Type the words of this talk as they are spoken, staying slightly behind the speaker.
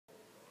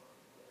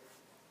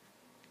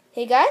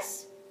Hey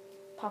guys,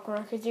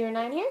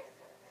 Popcorn09 here.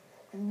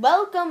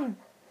 Welcome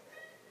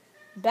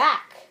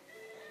back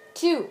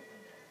to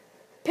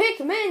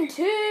Pikmin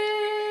 2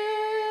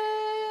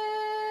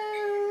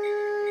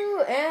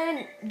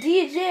 and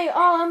DJ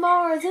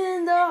Olimar is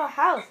in the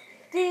house.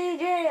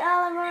 DJ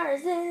Olimar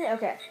is in.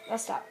 Okay,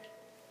 let's stop.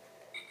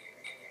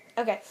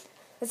 Okay,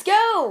 let's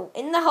go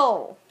in the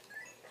hole.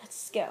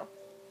 Let's go.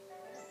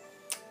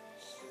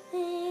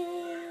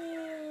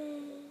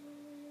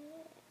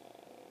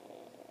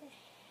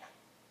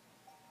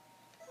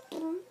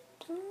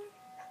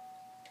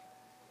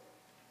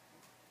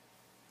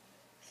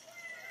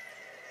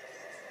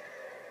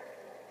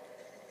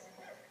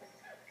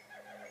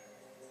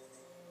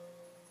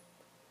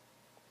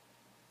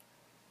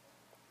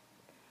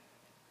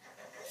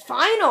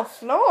 Final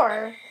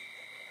floor?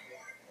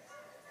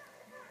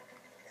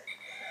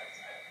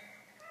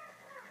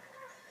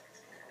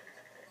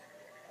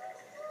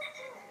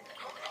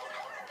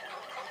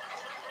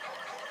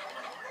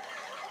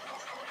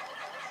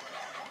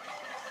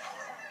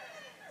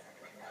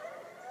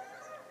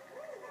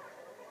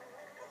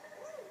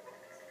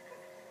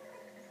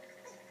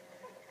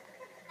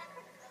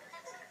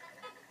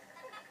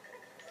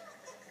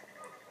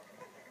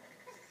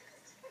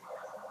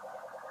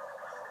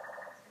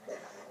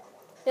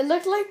 It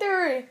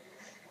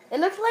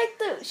looked like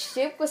the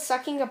ship was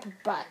sucking up a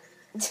butt.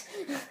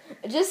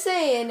 Just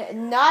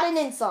saying, not an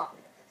insult.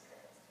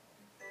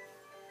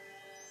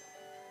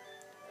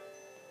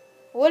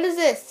 What is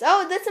this?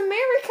 Oh, that's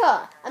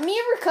America.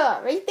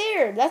 America, right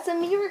there. That's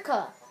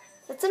America.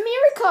 That's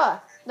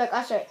America. Look,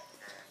 I'll show you.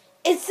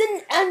 It's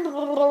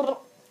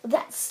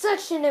that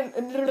such an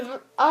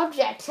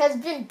object has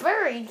been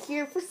buried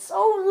here for so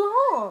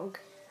long.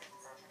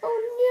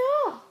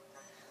 Oh no.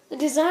 The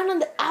design on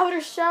the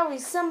outer shell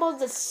resembles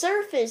the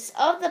surface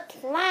of the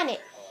planet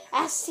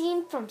as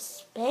seen from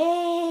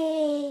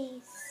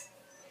space.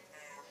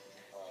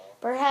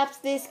 Perhaps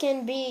this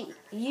can be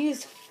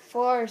used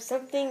for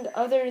something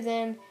other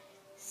than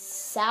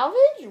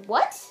salvage?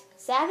 What?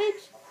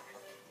 Savage?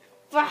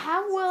 For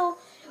how will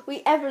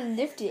we ever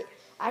lift it?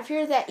 I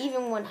fear that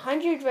even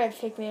 100 red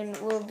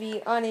Pikmin will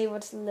be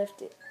unable to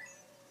lift it.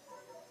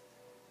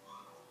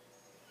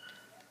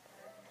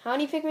 How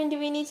many Pikmin do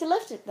we need to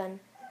lift it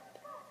then?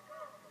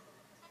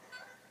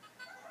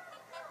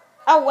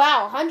 Oh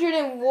wow,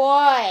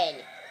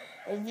 101.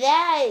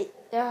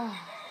 That,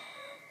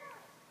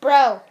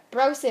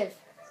 brosive,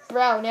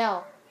 bro,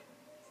 no.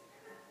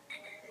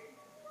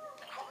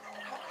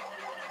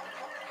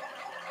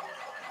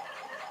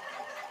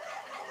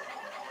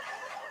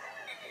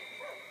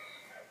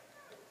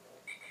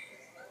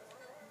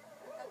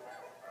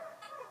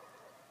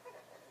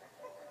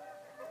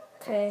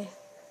 Okay,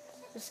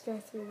 let's go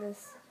through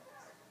this.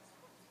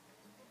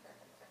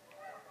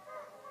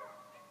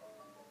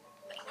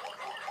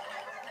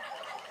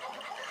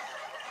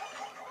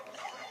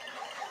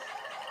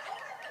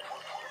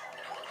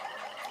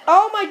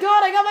 Oh my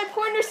god, I got my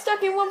pointer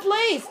stuck in one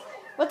place.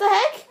 What the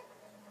heck?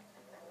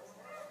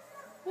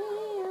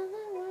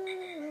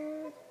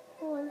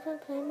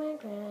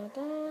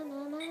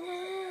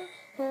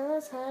 Tell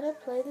us how to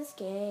play this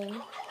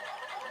game.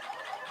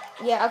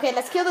 Yeah, okay,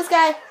 let's kill this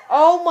guy.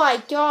 Oh my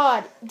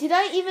god. Did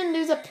I even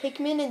lose a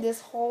Pikmin in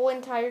this whole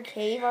entire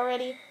cave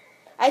already?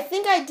 I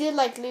think I did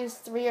like lose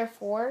 3 or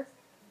 4.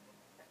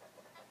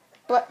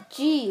 But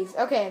geez,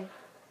 okay.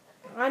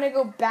 I'm gonna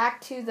go back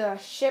to the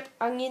ship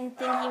onion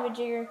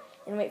thingy-majigger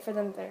and wait for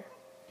them there.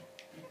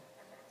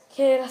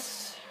 Okay,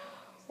 let's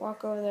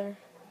walk over there.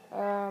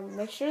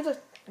 Make sure the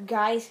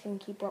guys can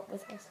keep up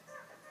with us.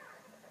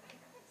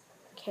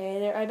 Okay,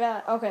 there. I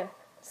bet. Okay,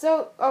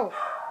 so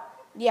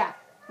yeah,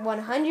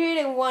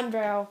 101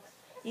 barrel.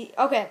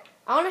 Okay,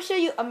 I want to show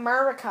you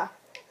America.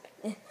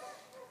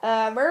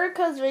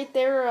 America's right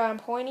there. I'm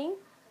pointing.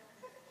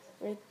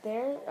 Right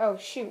there. Oh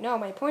shoot! No,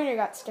 my pointer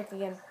got stuck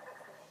again.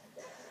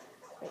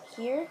 Right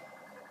here.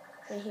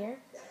 Right here.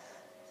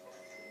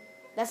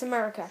 That's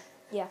America.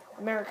 Yeah,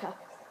 America.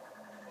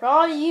 For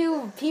all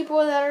you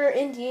people that are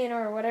Indian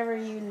or whatever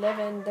you live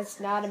in, that's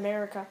not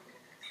America.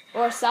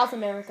 Or South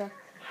America.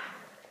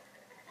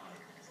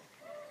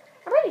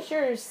 I'm pretty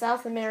sure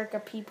South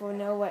America people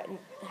know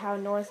how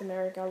North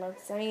America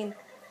looks. I mean,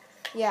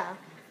 yeah.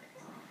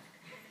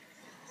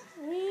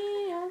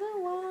 We are the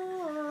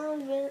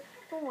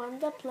ones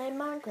that play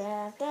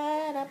Minecraft.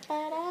 Da, da,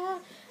 ba, da.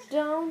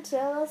 Don't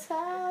tell us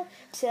how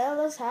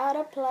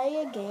to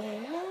play a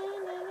game.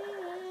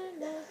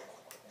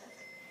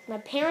 My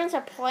parents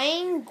are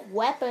playing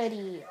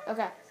Jeopardy.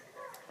 Okay,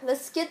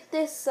 let's get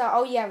this.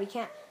 Oh yeah, we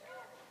can't.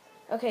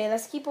 Okay,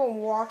 let's keep on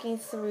walking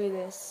through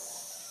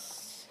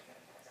this.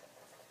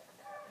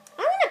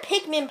 I'm in a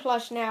Pikmin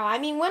plush now. I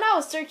mean, when I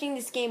was searching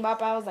this game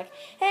up, I was like,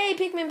 hey,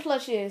 Pikmin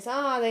plushes.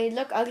 Oh, they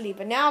look ugly.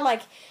 But now,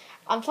 like,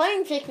 I'm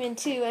playing Pikmin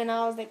 2, and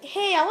I was like,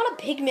 hey, I want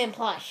a Pikmin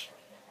plush.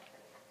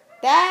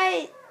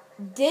 I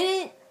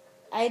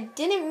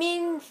didn't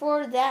mean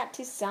for that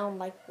to sound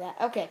like that.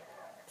 Okay,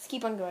 let's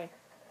keep on going.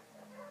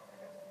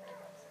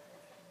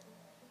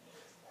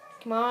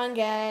 Come on,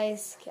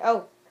 guys.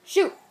 Oh,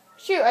 shoot.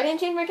 Shoot, I didn't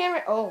change my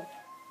camera. Oh.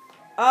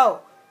 Oh.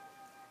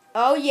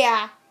 Oh,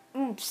 yeah.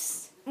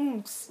 Oops.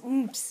 Oops.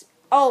 Oops.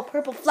 Oh,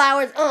 purple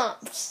flowers.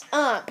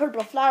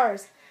 Purple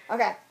flowers.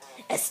 Okay.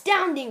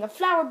 Astounding. A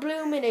flower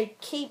bloom in a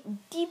cape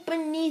deep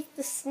beneath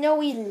the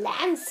snowy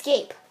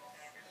landscape.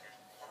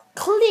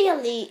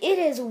 Clearly, it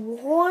is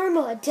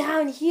warmer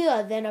down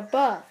here than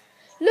above.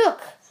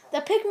 Look, the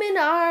Pikmin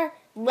are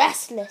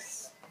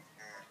restless.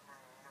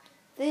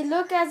 They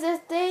look as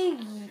if they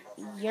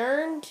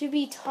yearn to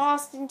be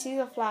tossed into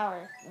the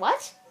flower.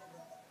 What?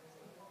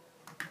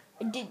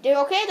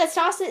 Okay, let's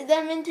toss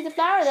them into the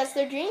flower. That's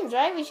their dreams,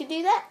 right? We should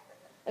do that.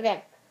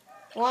 Okay.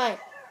 1,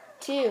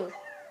 2.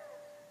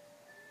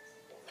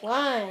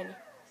 1,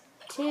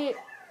 2.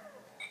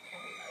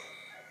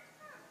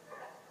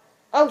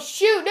 Oh,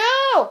 shoot,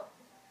 no!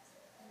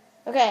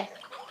 Okay.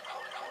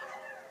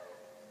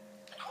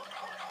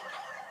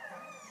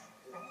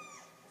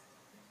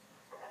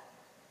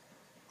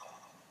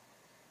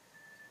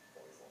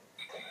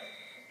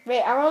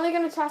 Wait, I'm only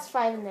going to toss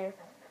 5 in there.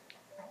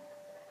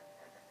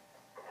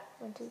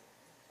 1, 2.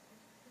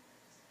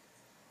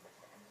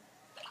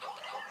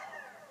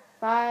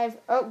 5.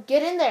 Oh,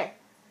 get in there.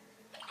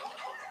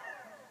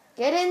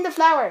 Get in the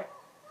flower.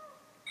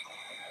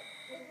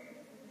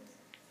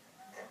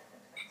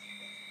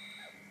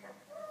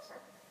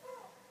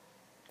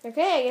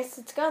 Okay, I guess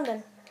it's gone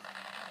then.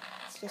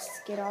 Let's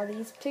just get all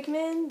these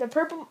Pikmin. The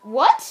purple...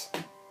 What?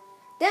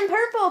 Them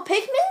purple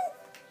Pikmin?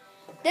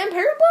 Them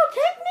purple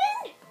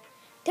Pikmin?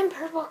 Them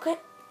purple Pikmin.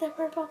 Them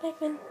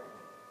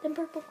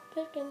purple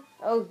Pikmin.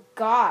 Oh,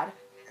 God.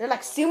 They're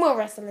like sumo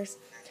wrestlers.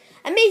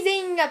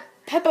 Amazing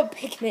purple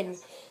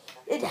Pikmin.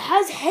 It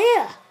has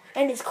hair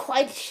and is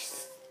quite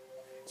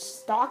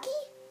stocky.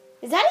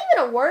 Is that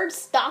even a word,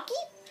 stocky?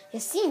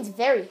 It seems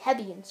very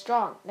heavy and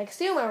strong, like a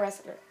sumo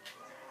wrestler.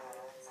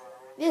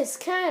 This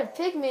kind of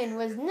Pikmin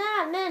was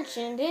not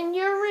mentioned in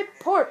your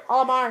report,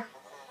 Olimar.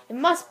 It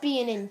must be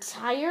an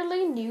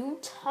entirely new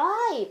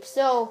type.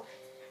 So,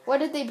 what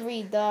did they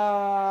breed?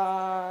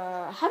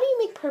 How do you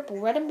make purple?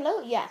 Red and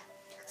blue? Yeah.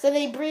 So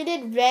they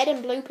breeded red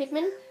and blue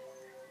Pikmin.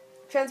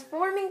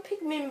 Transforming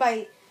Pikmin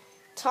by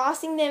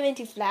tossing them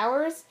into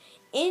flowers.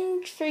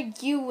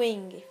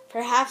 Intriguing.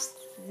 Perhaps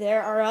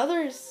there are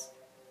others.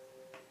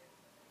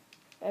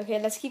 Okay,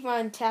 let's keep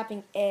on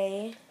tapping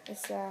A.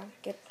 Let's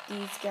get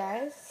these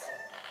guys.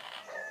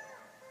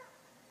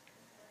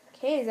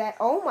 Okay, is that...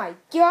 Oh my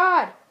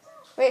God!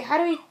 Wait, how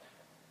do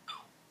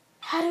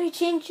we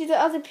change to the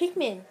other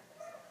Pikmin?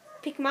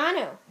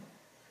 Pikmano.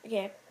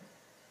 Okay.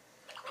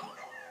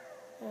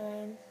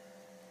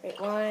 Wait,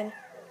 1,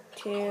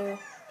 2,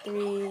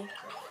 3,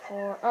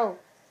 4. Oh.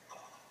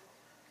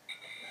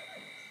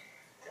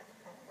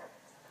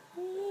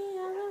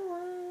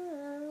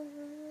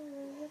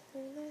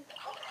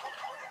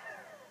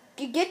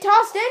 You get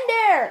tossed in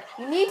there.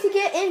 You need to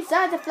get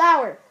inside the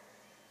flower.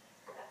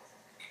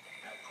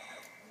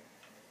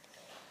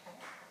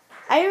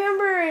 I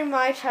remember in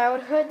my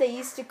childhood they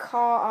used to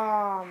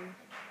call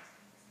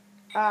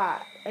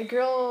a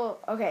girl.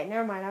 Okay,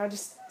 never mind. I'll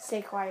just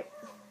stay quiet.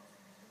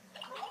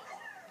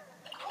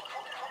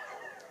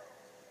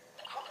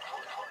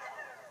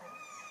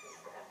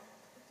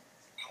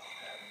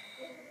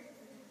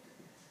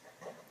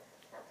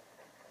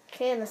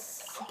 Okay,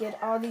 let's get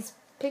all these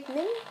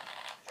Pikmin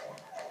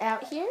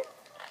out here.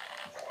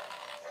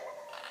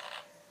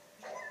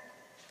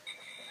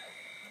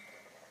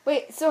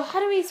 Wait, so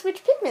how do we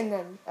switch Pikmin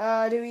then?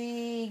 Do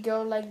we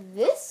go like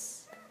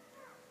this?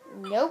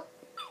 Nope.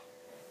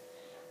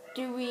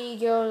 Do we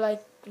go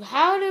like...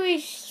 How do we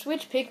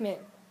switch Pikmin?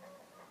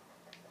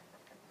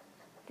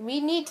 Do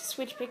we need to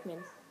switch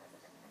Pikmin?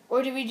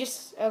 Or do we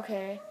just...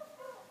 Okay.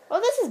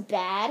 Oh, this is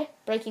bad.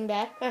 Breaking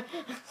Bad.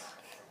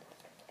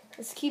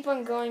 Let's keep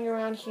on going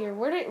around here.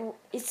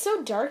 It's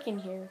so dark in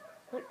here.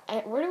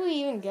 Where do we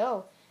even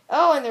go?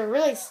 Oh, and they're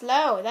really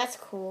slow. That's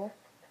cool.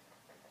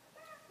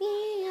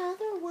 The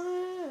other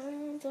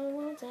ones, the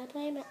ones I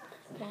play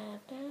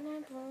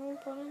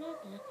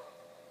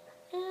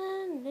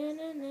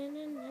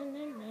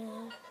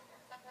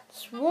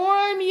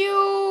Swarm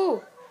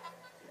you!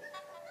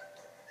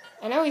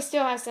 I know we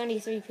still have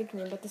 73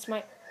 Pikmin, but this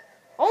might...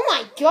 Oh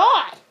my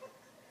God!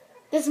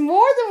 There's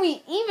more than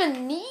we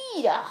even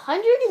need.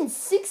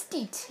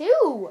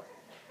 162.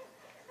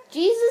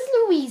 Jesus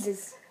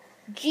Louises.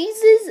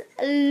 Jesus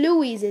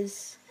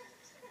Louises.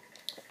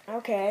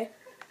 Okay.